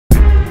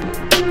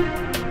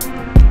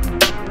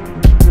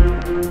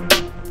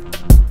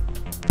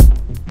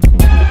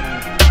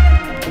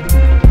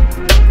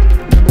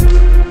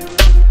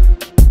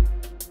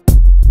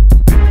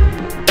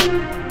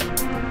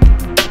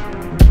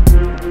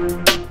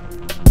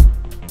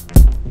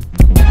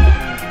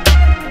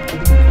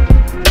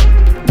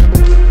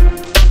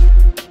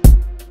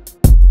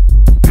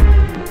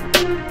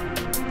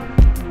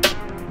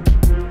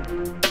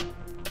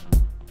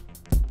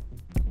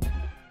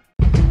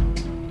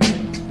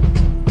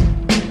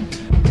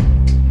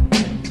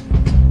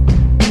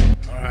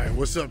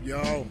What's up,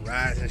 y'all?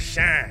 Rise and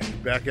shine.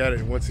 Back at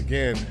it once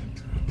again,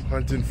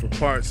 hunting for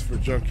parts for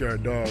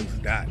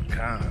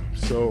junkyarddogs.com.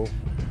 So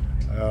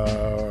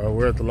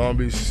we're at the Long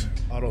Beach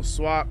Auto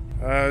Swap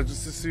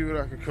just to see what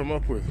I could come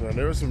up with. Now,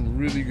 there were some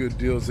really good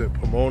deals at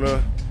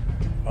Pomona.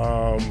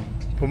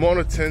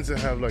 Pomona tends to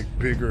have like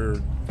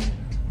bigger,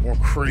 more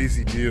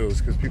crazy deals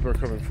because people are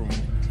coming from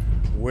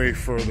way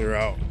further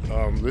out.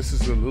 This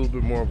is a little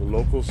bit more of a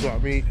local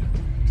swap meet.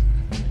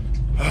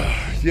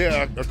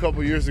 Yeah, a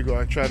couple years ago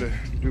I tried to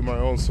do my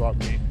own swap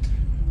meet.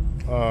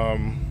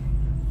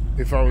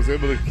 If I was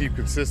able to keep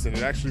consistent,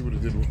 it actually would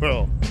have did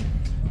well.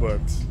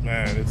 But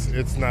man,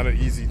 it's not an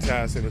easy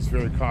task, and it's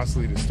very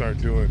costly to start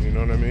doing. You know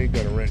what I mean? You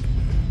gotta rent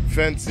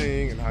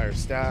fencing and hire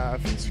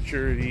staff and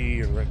security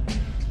and rent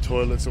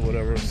toilets or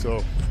whatever.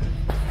 So,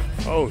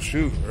 oh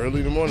shoot, early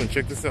in the morning.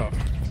 Check this out.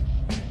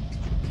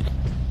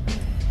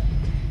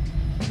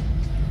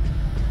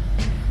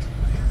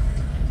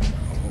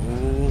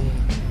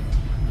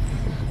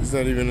 It's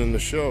not even in the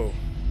show.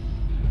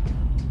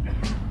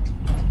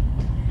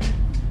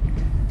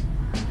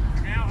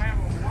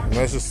 And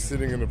that's just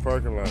sitting in the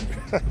parking lot.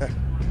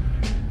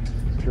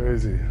 It's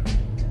crazy.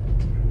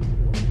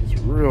 It's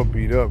real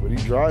beat up, but he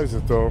drives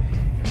it though.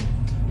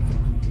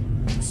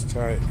 It's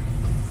tight.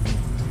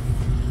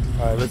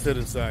 Alright, let's head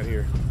inside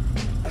here.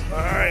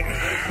 Alright,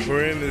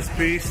 we're in this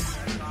piece.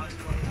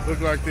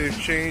 Look like they've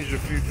changed a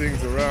few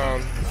things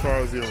around as far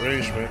as the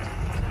arrangement.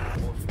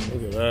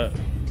 Look at that.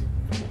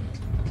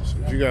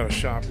 If you got a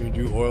shop and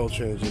you do oil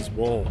changes,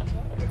 boom.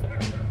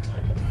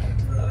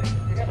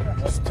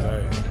 It's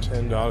tight.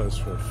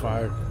 $10 for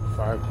five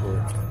quart.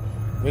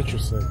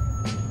 Interesting.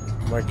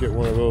 Might get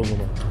one of those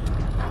when I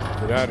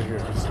get out of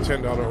here. It's a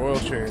 $10 oil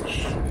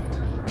change.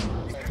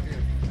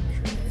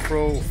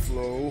 Pro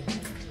Flow.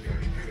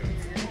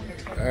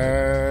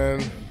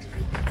 And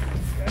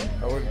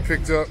I went and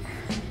picked up.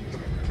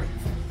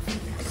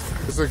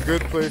 It's a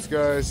good place,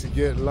 guys, to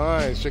get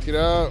lines. Check it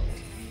out.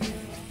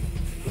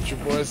 What your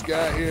boy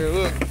Scott here,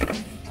 look.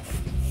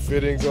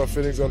 Fittings on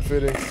fittings on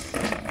fittings.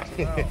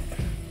 Wow.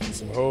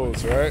 Some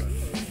hose, right?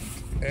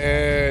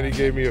 And he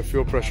gave me a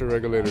fuel pressure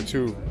regulator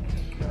too.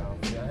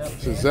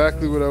 It's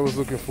exactly what I was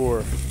looking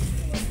for.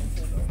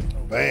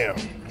 Bam,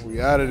 we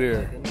out of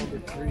there.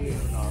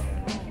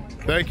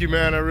 Thank you,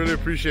 man, I really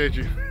appreciate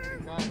you.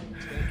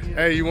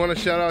 Hey, you want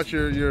to shout out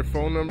your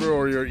phone number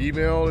or your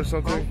email or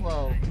something?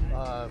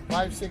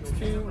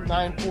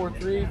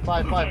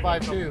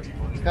 562-943-5552.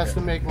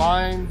 Custom make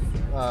lines,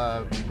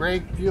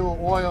 brake, fuel,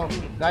 oil,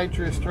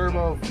 nitrous,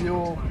 turbo,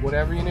 fuel,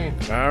 whatever you need.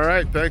 All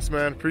right, thanks,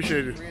 man.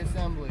 Appreciate it.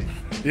 Reassembly.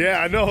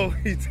 Yeah, I know.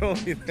 He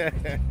told me that.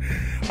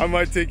 I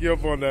might take you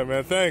up on that,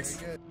 man.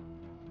 Thanks.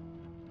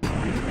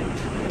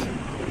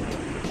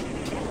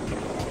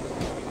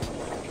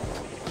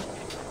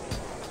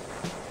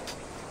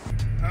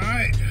 All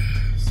right,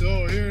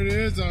 so here it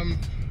is. I'm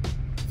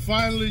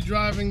finally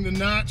driving the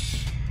Notch.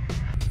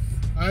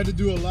 I had to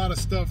do a lot of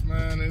stuff,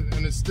 man,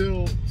 and it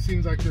still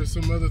seems like there's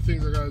some other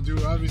things I gotta do.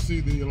 Obviously,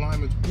 the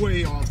alignment's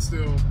way off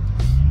still,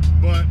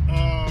 but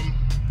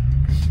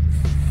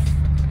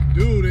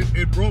dude,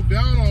 it broke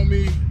down on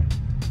me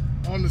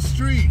on the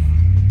street,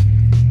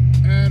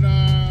 and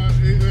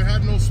it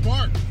had no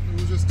spark. It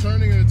was just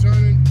turning and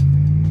turning,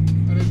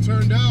 and it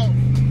turned out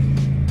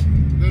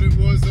that it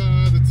was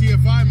the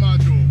TFI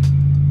module,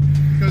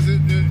 because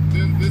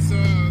this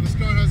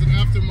car has an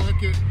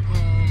aftermarket.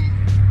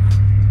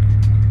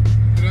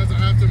 It has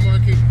an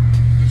aftermarket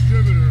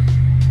distributor.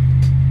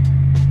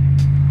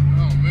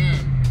 Oh man,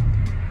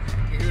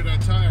 you hear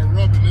that tire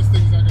rubbing. This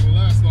thing's not gonna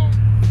last long.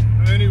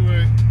 But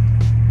anyway,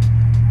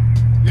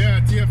 yeah,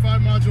 TFI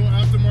module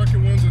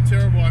aftermarket ones are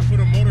terrible. I put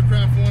a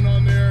Motorcraft one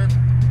on there,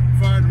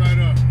 fired right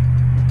up.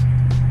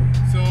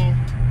 So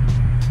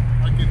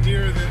I can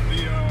hear that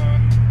the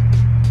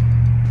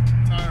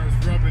tire is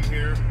rubbing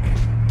here,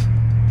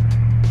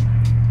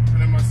 and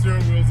then my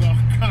steering wheel's all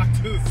cocked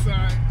to the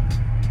side.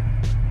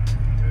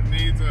 It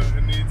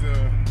needs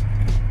a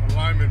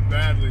alignment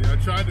badly. I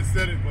tried to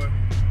set it, but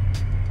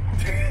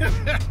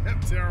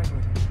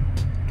terrible.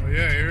 Oh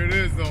yeah, here it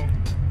is though.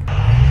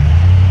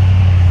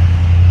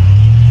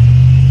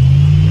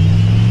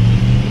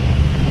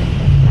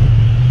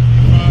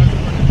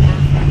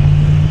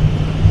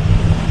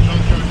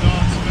 Junkyard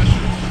Dog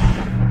special.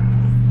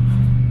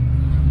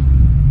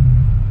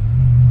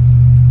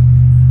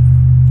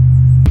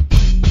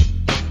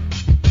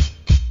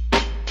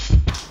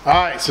 All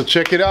right, so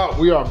check it out.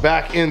 We are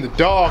back in the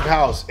dog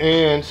house,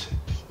 and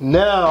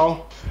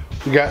now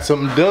we got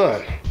something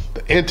done.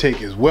 The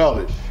intake is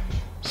welded.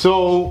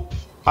 So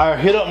I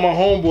hit up my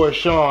homeboy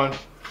Sean,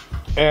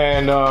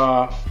 and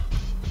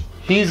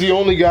he's the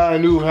only guy I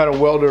knew who had a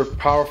welder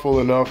powerful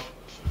enough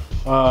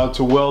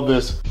to weld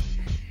this.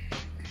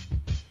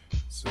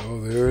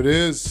 So there it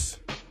is.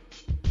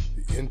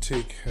 The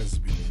intake has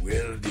been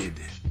welded.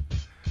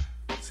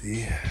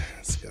 See,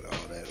 it's got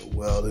all that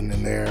welding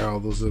in there,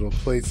 all those little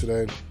plates that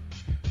I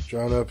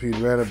drawn up. He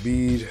ran a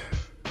bead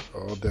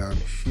all down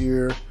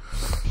here.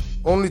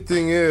 Only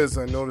thing is,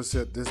 I noticed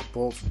that this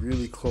bolt's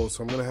really close,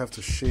 so I'm gonna have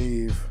to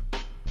shave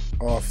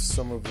off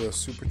some of the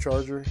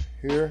supercharger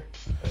here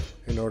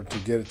in order to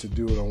get it to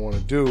do what I want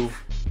to do.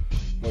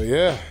 But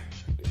yeah,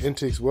 the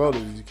intake's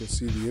welded. As you can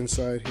see the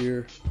inside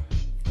here,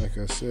 like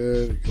I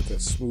said, you got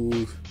that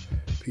smooth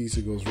piece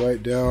that goes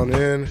right down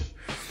in.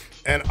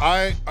 And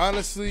I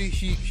honestly,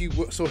 he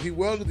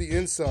welded the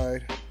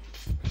inside.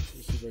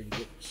 Let's see if I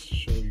can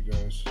show you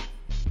guys.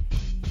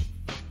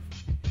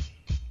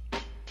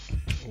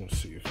 Let's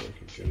see if I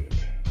can get it.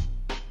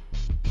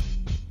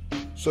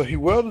 So he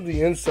welded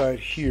the inside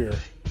here,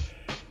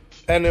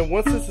 and then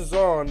once this is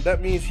on,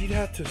 that means he'd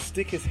have to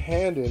stick his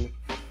hand in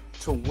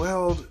to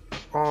weld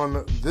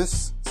on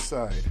this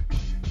side,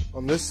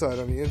 on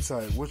the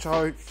inside, which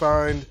I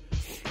find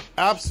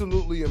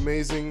absolutely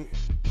amazing.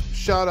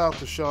 Shout out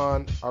to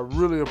Sean. I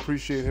really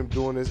appreciate him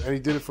doing this, and he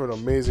did it for an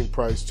amazing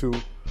price too.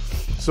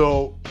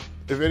 So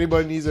if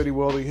anybody needs any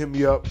welding, hit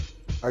me up.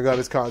 I got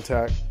his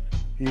contact.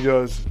 He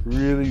does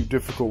really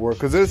difficult work,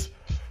 because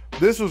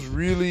this was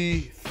really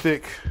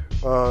thick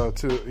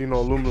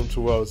aluminum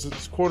to weld.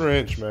 It's 1/4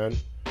 inch, man.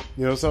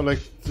 It's not like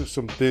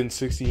some thin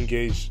 16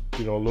 gauge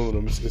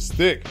aluminum. It's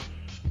thick,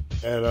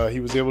 and he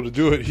was able to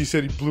do it. He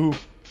said he blew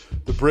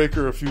the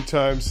breaker a few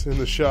times in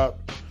the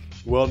shop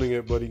welding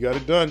it, but he got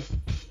it done.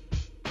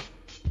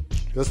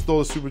 Let's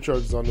throw the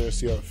superchargers on there and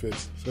see how it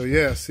fits. So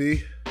yeah,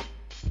 see,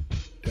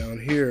 down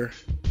here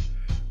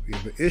we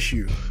have an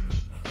issue.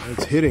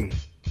 It's hitting.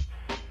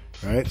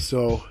 Right,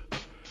 so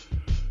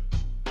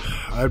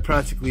I'd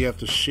practically have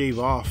to shave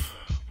off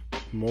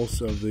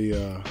most of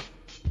the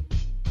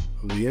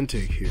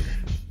intake here.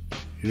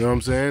 You know what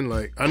I'm saying?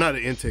 Like, not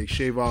the intake,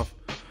 shave off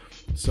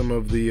some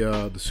of the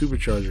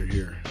supercharger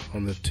here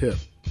on the tip.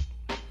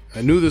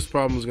 I knew this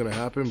problem was gonna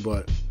happen,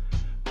 but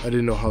I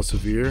didn't know how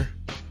severe.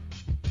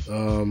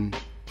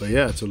 But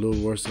yeah, it's a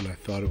little worse than I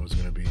thought it was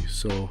gonna be.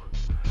 So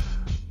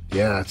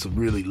yeah, it's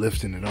really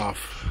lifting it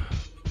off.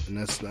 And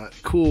that's not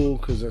cool,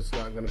 because that's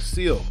not gonna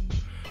seal.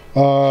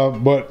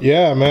 But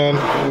yeah, man,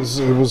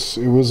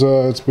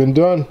 it's been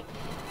done.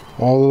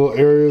 All the little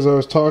areas I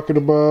was talking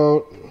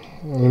about,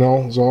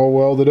 it's all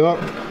welded up.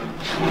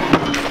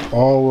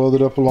 All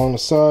welded up along the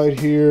side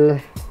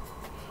here.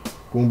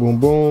 Boom, boom,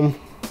 boom.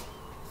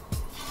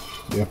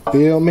 You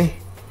feel me?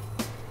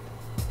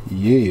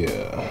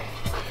 Yeah.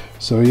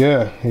 So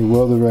yeah, he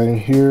welded right in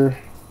here.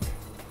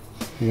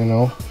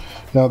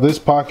 Now this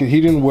pocket, he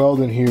didn't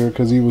weld in here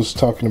because he was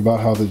talking about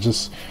how the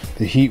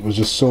heat was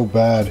just so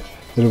bad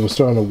that it was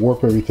starting to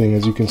warp everything.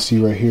 As you can see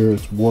right here,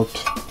 it's warped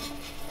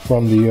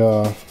from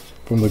the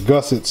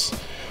gussets.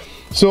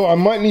 So I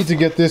might need to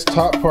get this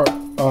top part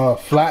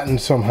flattened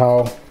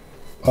somehow.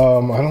 I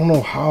don't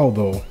know how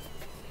though.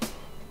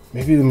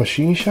 Maybe the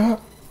machine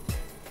shop?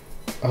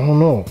 I don't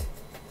know.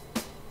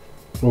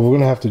 Well, we're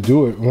gonna have to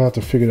do it. We're gonna have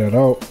to figure that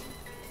out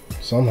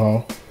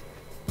somehow.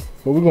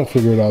 But we're gonna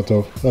figure it out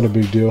though. Not a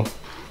big deal.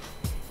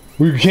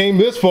 We came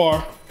this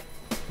far.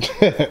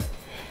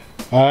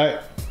 Alright.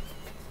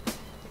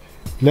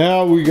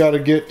 Now we gotta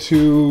get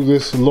to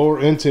this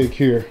lower intake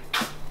here.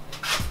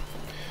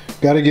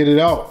 Gotta get it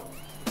out,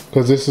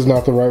 because this is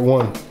not the right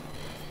one.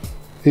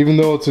 Even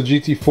though it's a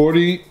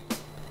GT40,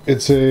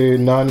 it's a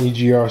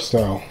non-EGR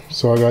style.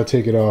 So I gotta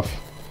take it off,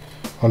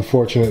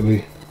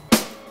 unfortunately.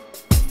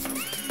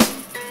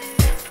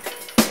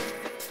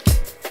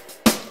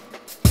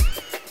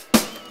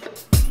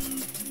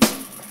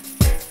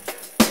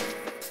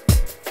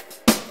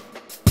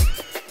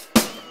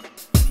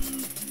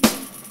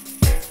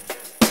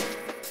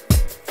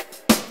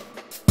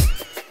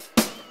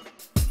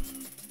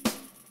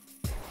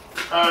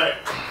 Alright,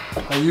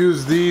 I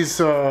use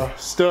these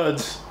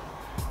studs,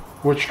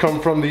 which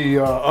come from the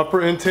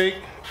upper intake,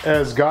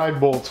 as guide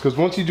bolts, because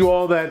once you do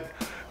all that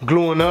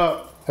gluing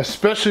up,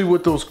 especially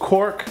with those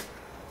cork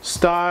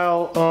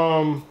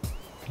style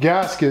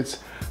gaskets,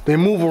 they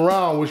move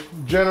around, which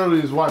generally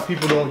is why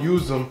people don't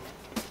use them.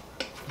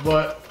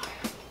 But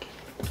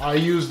I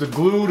use the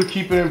glue to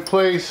keep it in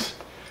place,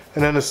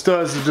 and then the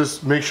studs to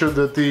just make sure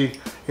that the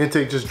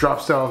intake just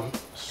drops down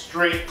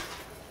straight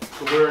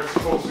to where it's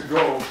supposed to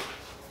go.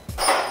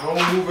 No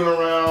moving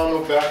around,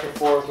 no back and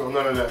forth, no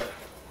none of that.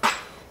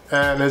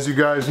 And as you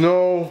guys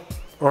know,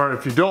 or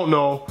if you don't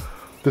know,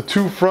 the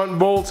 2 front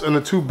bolts and the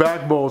 2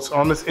 back bolts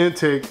on this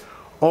intake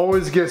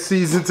always get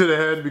seized into the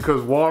head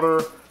because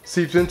water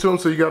seeps into them,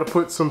 so you gotta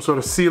put some sort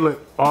of sealant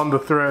on the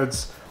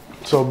threads.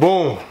 So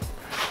boom,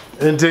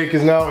 intake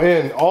is now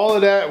in. All of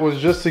that was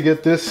just to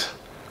get this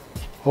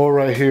hole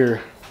right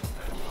here.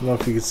 I don't know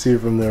if you can see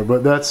it from there,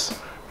 but that's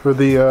for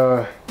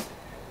the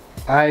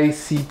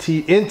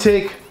ICT,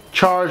 intake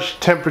charge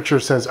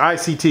temperature sensor,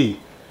 ICT,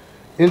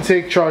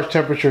 intake charge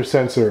temperature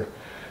sensor.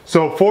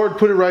 So Ford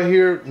put it right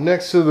here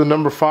next to the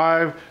number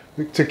 5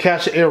 to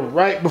catch the air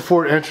right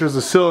before it enters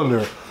the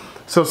cylinder.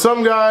 So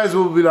some guys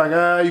will be like,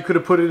 you could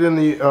have put it in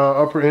the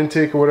upper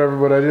intake or whatever,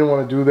 but I didn't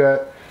want to do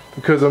that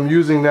because I'm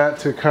using that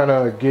to kind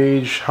of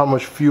gauge how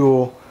much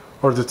fuel,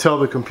 or to tell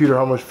the computer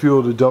how much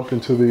fuel to dump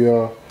into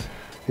the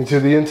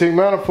intake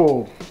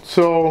manifold.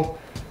 So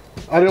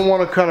I didn't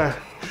want to kind of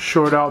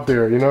short out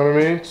there, you know what I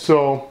mean?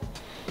 So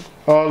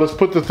let's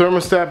put the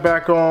thermostat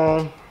back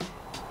on.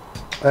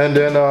 and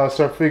then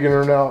start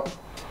figuring out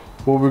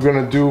what we're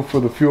gonna do for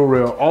the fuel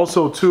rail.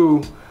 Also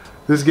too,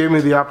 this gave me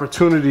the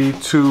opportunity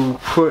to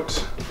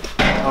put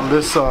on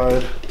this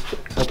side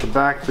at the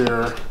back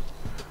there,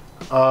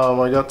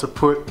 I got to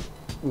put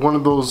one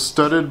of those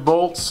studded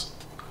bolts.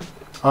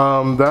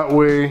 That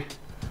way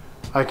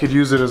I could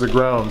use it as a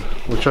ground,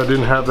 which I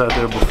didn't have that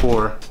there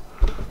before.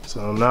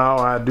 So now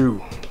I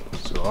do.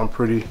 So I'm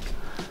pretty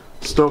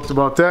stoked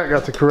about that.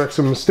 Got to correct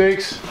some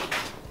mistakes.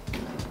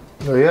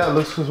 But yeah, it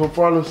looks so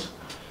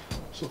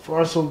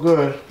far so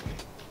good.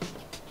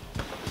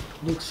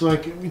 Looks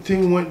like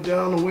everything went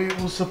down the way it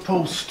was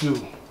supposed to.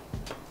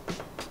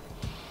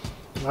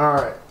 All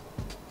right,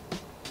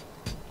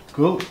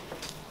 cool.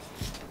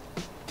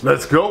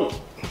 Let's go.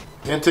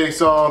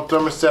 Intake's on,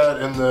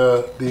 thermostat, and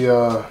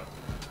the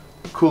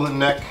coolant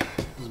neck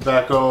is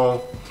back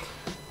on.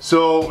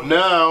 So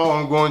now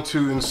I'm going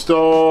to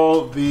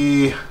install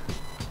the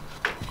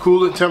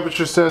coolant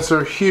temperature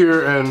sensor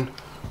here, and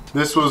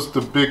this was the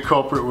big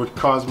culprit which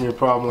caused me a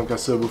problem, like I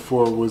said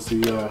before, was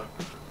the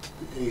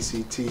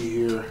ACT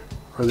here,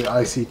 or the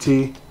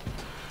ICT.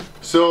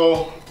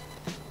 So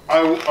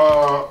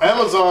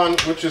Amazon,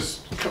 which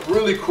is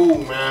really cool,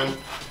 man.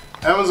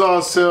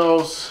 Amazon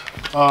sells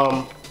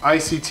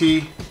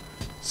ICT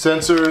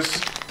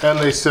sensors, and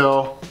they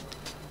sell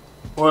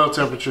oil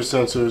temperature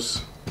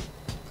sensors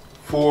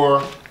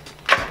for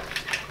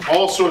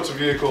all sorts of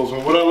vehicles.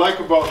 And what I like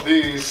about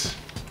these,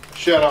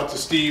 shout out to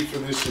Steve for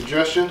this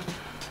suggestion,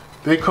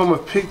 they come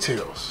with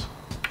pigtails.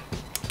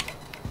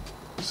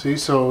 See,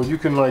 so you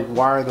can like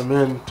wire them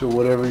in to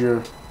whatever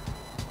you're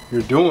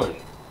doing.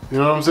 You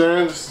know what I'm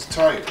saying? This is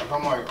tight.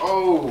 I'm like,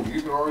 oh,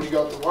 you already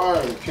got the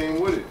wire that came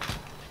with it.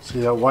 See,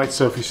 that white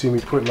stuff you see me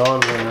putting on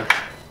there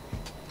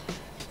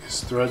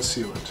is thread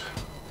sealant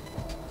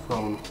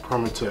from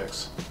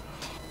Permatex.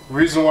 The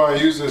reason why I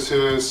use this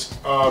is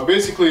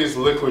basically it's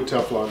liquid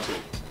Teflon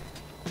tape.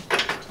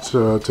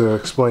 So to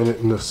explain it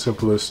in the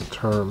simplest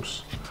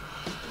terms.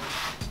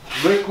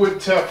 Liquid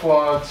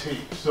Teflon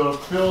tape. So it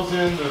fills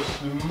in the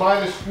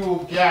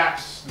minuscule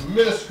gaps,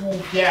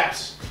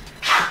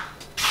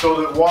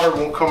 so that water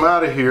won't come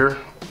out of here,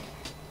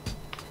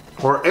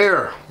 or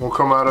air won't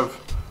come out of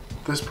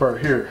this part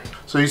here.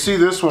 So you see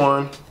this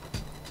one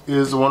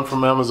is the one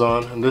from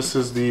Amazon, and this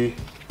is the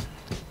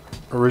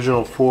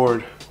original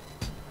Ford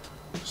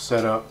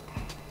setup.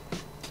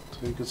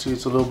 So you can see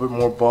it's a little bit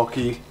more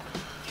bulky.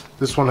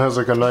 This one has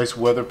like a nice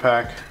weather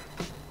pack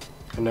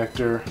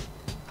connector,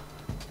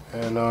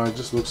 and it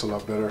just looks a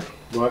lot better.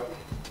 But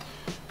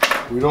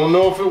we don't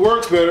know if it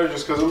works better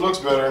just because it looks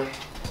better.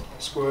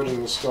 Let's go ahead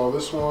and install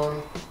this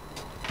one.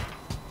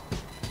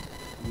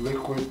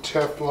 Liquid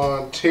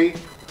Teflon tape,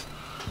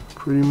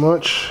 pretty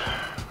much.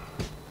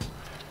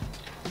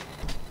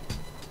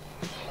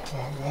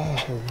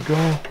 Here we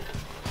go.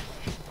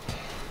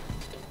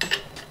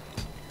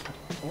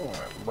 Oh,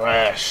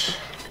 brash.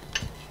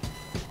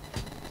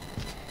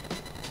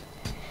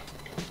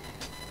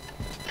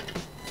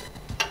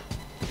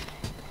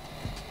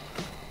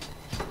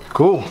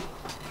 Cool.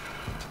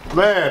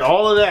 Man,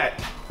 all of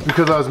that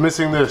because I was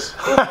missing this.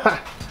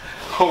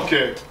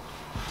 Okay.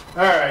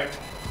 Alright.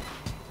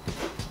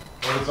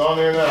 It's on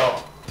there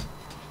now.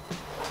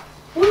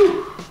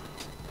 Woo!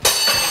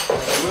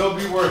 It will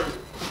be worth it.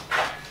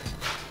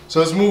 So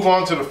let's move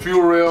on to the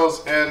fuel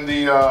rails and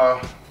the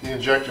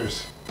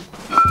injectors.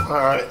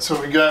 Alright, so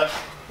we got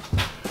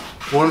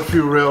one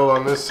fuel rail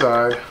on this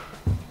side.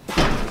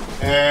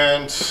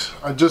 And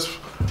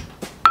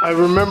I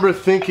remember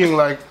thinking,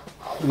 like,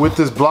 with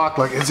this block,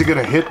 like, is it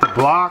gonna hit the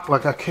block?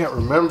 Like, I can't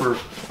remember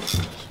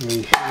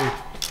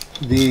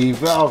the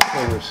valve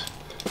covers,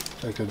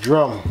 like a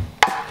drum.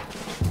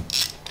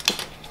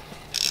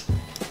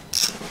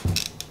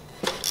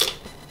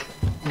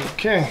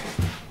 Okay,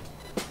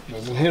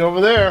 doesn't hit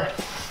over there.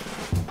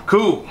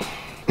 Cool.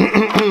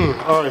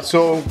 All right,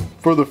 so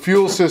for the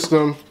fuel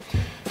system,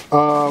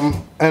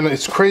 and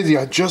it's crazy,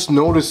 I just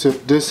noticed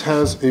that this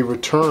has a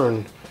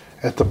return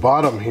at the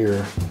bottom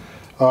here,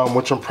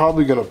 which I'm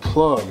probably gonna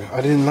plug.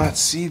 I did not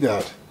see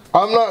that.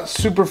 I'm not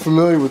super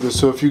familiar with this,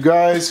 so if you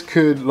guys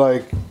could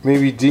like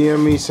maybe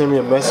DM me, send me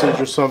a message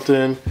or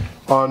something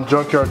on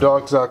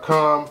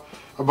junkyarddogs.com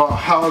about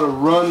how to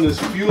run this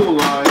fuel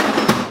line.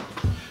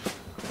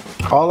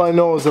 All I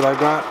know is that I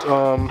got,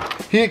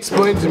 he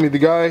explained to me, the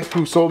guy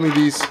who sold me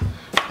these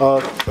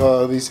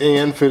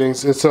AN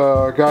fittings, it's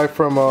a guy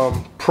from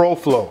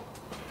ProFlow.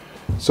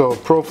 So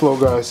ProFlow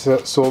guys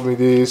sold me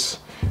these,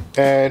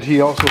 and he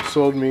also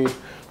sold me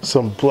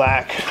some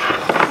black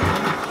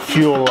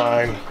fuel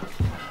line.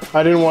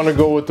 I didn't want to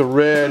go with the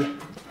red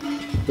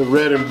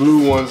and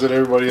blue ones that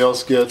everybody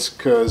else gets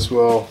because,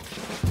 well,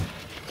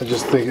 I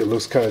just think it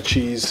looks kind of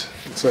cheese.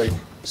 It's like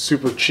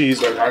super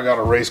cheese, like I got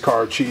a race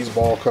car cheese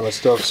ball kind of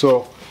stuff.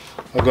 So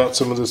I got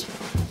some of this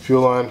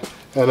fuel line,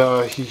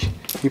 and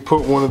he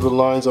put one of the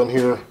lines on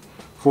here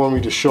for me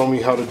to show me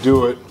how to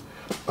do it,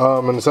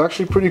 and it's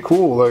actually pretty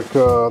cool, like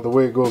the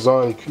way it goes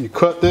on. You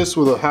cut this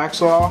with a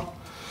hacksaw,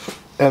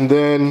 and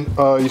then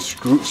you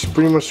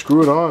pretty much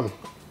screw it on.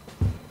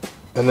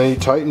 and then you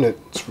tighten it.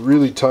 It's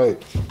really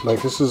tight.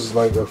 Like, this is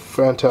like a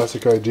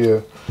fantastic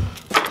idea.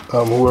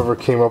 Whoever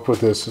came up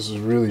with this is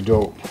really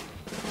dope.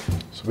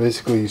 So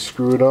basically you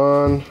screw it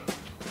on,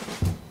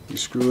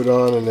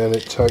 and then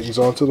it tightens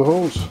onto the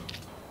hose.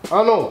 I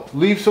don't know,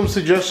 leave some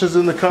suggestions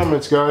in the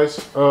comments,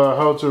 guys,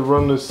 how to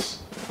run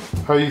this,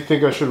 how you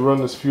think I should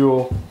run this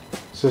fuel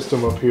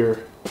system up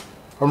here.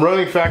 I'm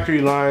running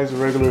factory lines,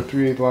 regular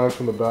 3/8 lines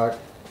from the back.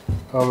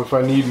 If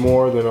I need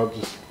more, then I'll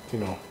just, you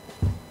know,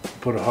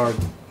 put a hard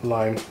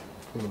line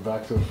from the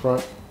back to the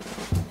front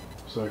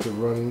so I could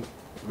run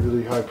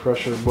really high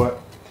pressure. But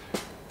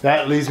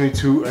that leads me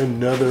to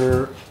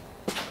another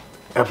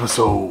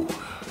episode.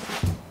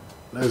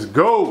 Let's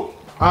go.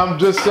 I'm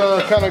just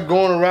kind of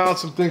going around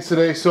some things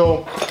today.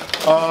 So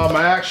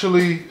I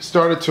actually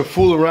started to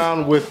fool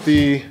around with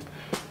the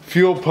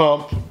fuel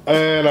pump,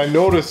 and I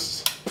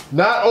noticed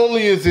not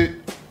only is it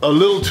a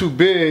little too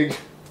big,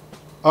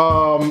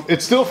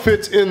 it still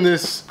fits in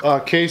this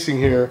casing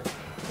here,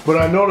 but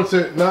I noticed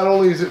that not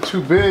only is it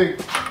too big,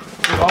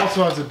 it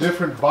also has a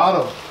different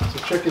bottom. So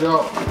check it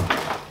out.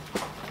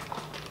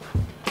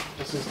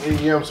 This is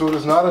AEM, so it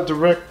is not a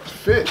direct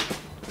fit.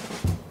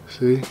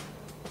 See?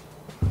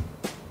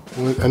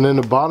 And then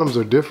the bottoms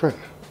are different.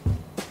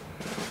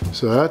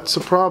 So that's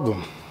a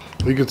problem.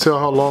 You can tell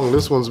how long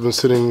this one's been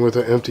sitting with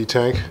an empty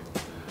tank.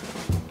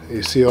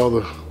 You see all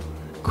the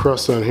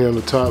crust on here on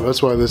the top.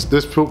 That's why this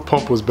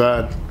pump was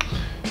bad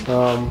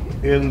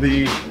in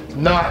the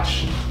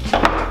notch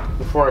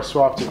before I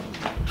swapped it.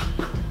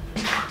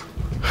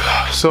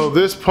 So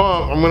this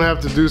pump, I'm gonna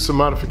have to do some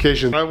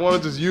modifications. I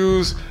wanted to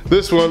use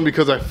this one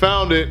because I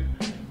found it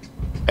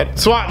at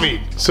swap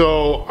meet.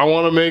 So I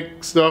want to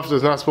make stuff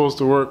that's not supposed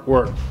to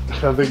work.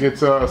 I think it's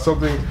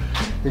something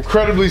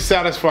incredibly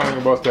satisfying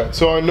about that.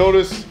 So I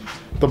noticed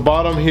the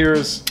bottom here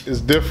is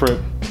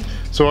different.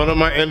 So what I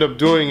might end up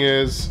doing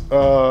is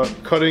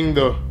cutting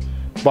the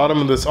bottom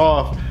of this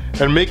off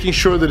and making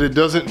sure that it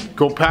doesn't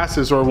go past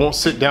this or it won't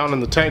sit down in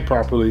the tank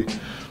properly,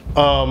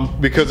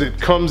 because it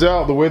comes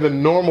out the way the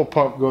normal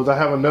pump goes. I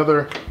have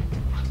another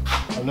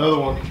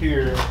one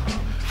here.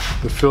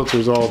 The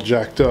filter's all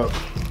jacked up,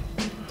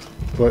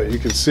 but you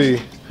can see.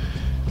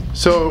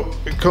 So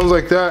it comes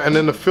like that, and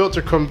then the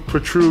filter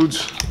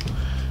protrudes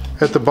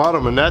at the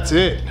bottom, and that's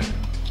it.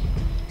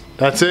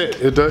 That's it.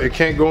 It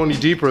can't go any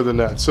deeper than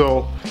that.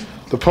 So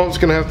the pump's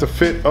gonna have to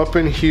fit up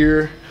in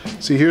here.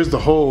 See, here's the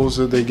hose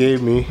that they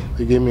gave me.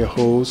 They gave me a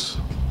hose.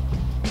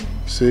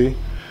 See?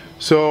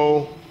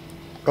 So,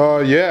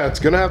 yeah, it's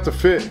gonna have to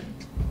fit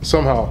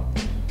somehow.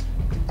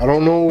 I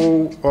don't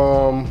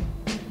know.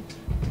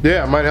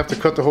 Yeah, I might have to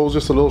cut the hose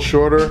just a little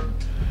shorter.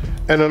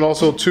 And then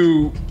also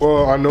too,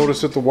 I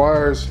noticed that the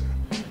wires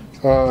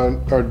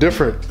are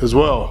different as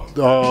well.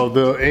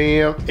 The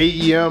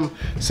AEM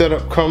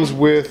setup comes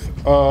with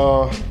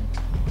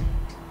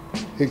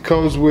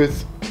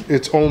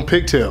its own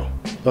pigtail,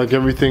 like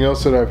everything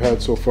else that I've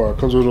had so far. It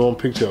comes with its own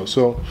pigtail.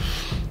 So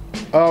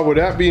with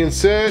that being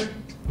said,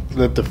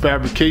 let the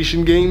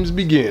fabrication games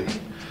begin.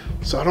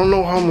 So I don't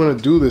know how I'm gonna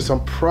do this.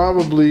 I'm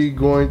probably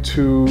going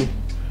to,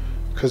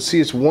 cause see,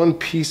 it's one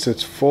piece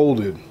that's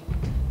folded.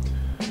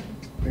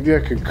 Maybe I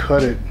could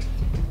cut it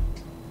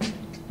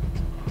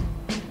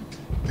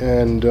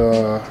and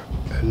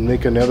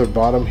make another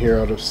bottom here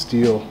out of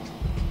steel.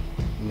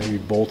 Maybe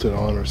bolt it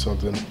on or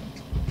something.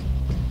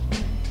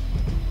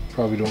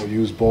 Probably don't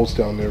use bolts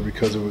down there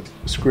because it would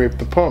scrape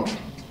the pump.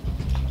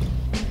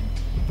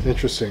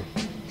 Interesting.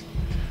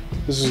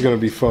 This is gonna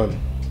be fun.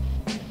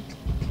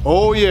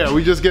 Oh yeah,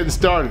 we just getting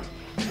started.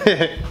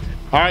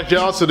 All right,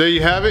 y'all, so there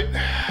you have it.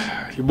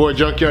 Your boy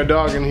Junkyard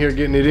Doggin here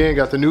getting it in.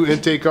 Got the new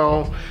intake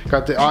on,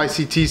 got the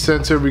ICT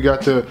sensor, we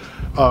got the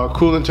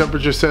coolant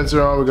temperature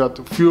sensor on, we got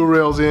the fuel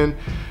rails in.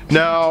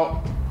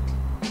 Now,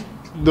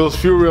 those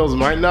fuel rails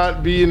might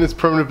not be in its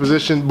permanent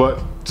position,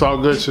 but it's all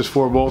good. It's just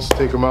 4 bolts,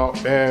 take them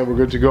out and we're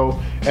good to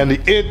go. And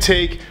the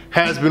intake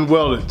has been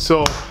welded.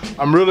 So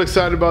I'm real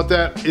excited about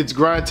that. It's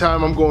grind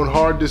time. I'm going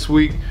hard this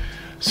week.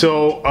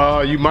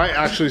 So you might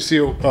actually see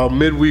a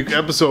midweek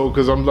episode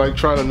because I'm like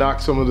trying to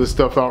knock some of this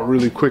stuff out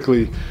really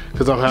quickly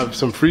because I'm having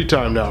some free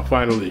time now,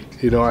 finally.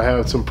 You know, I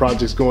have some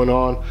projects going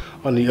on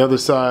the other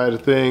side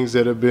of things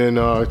that have been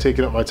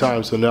taking up my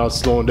time, so now it's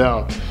slowing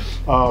down.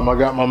 I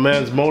got my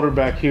man's motor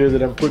back here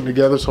that I'm putting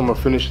together, so I'm gonna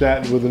finish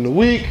that within the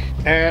week.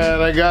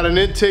 And I got an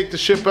intake to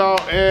ship out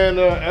and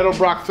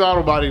Edelbrock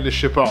throttle body to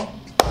ship out.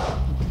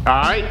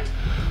 All right,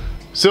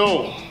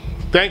 so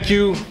thank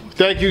you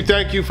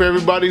for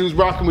everybody who's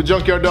rocking with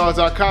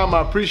JunkyardDogs.com.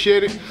 I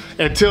appreciate it.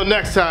 Until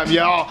next time,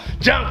 y'all,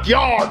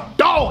 Junkyard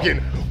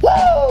Doggin'.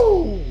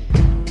 Woo!